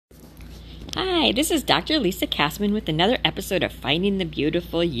Hi, this is Dr. Lisa Kassman with another episode of Finding the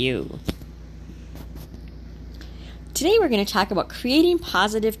Beautiful You. Today we're going to talk about creating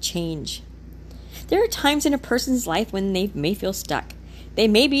positive change. There are times in a person's life when they may feel stuck. They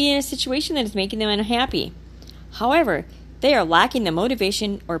may be in a situation that is making them unhappy. However, they are lacking the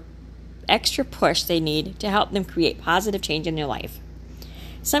motivation or extra push they need to help them create positive change in their life.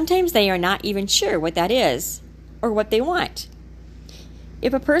 Sometimes they are not even sure what that is or what they want.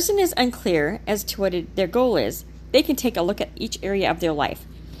 If a person is unclear as to what their goal is, they can take a look at each area of their life.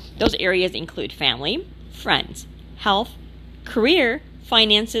 Those areas include family, friends, health, career,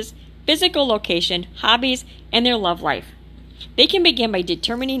 finances, physical location, hobbies, and their love life. They can begin by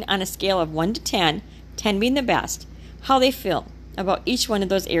determining on a scale of 1 to 10, 10 being the best, how they feel about each one of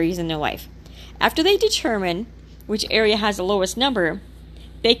those areas in their life. After they determine which area has the lowest number,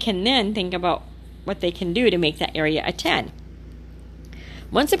 they can then think about what they can do to make that area a 10.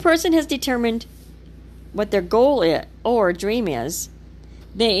 Once a person has determined what their goal is, or dream is,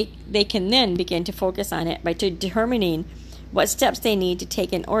 they can then begin to focus on it by determining what steps they need to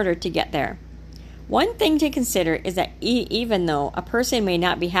take in order to get there. One thing to consider is that even though a person may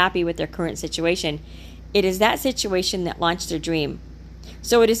not be happy with their current situation, it is that situation that launched their dream.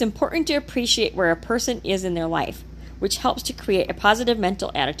 So it is important to appreciate where a person is in their life, which helps to create a positive mental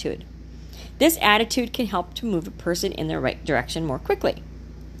attitude. This attitude can help to move a person in the right direction more quickly.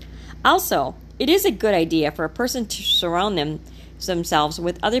 Also, it is a good idea for a person to surround themselves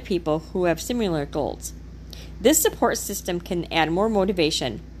with other people who have similar goals. This support system can add more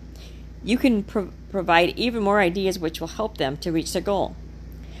motivation. You can provide even more ideas which will help them to reach their goal.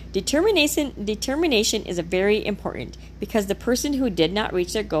 Determination is very important because the person who did not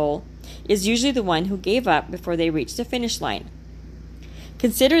reach their goal is usually the one who gave up before they reached the finish line.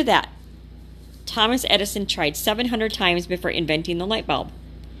 Consider that Thomas Edison tried 700 times before inventing the light bulb.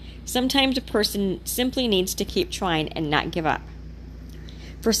 Sometimes a person simply needs to keep trying and not give up.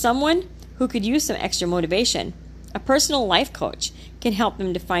 For someone who could use some extra motivation, a personal life coach can help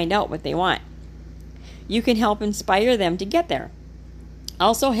them to find out what they want. You can help inspire them to get there.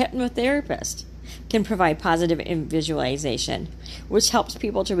 Also, a hypnotherapist can provide positive visualization, which helps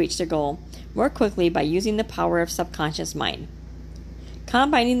people to reach their goal more quickly by using the power of subconscious mind.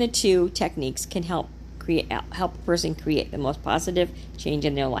 Combining the two techniques can help a person create the most positive change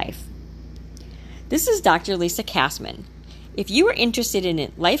in their life. This is Dr. Lisa Kassman. If you are interested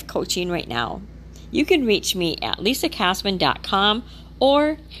in life coaching right now, you can reach me at lisakassman.com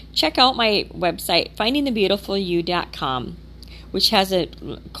or check out my website, findingthebeautifulyou.com, which has a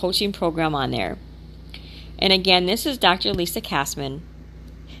coaching program on there. And again, this is Dr. Lisa Kassman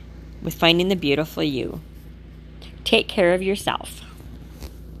with Finding the Beautiful You. Take care of yourself.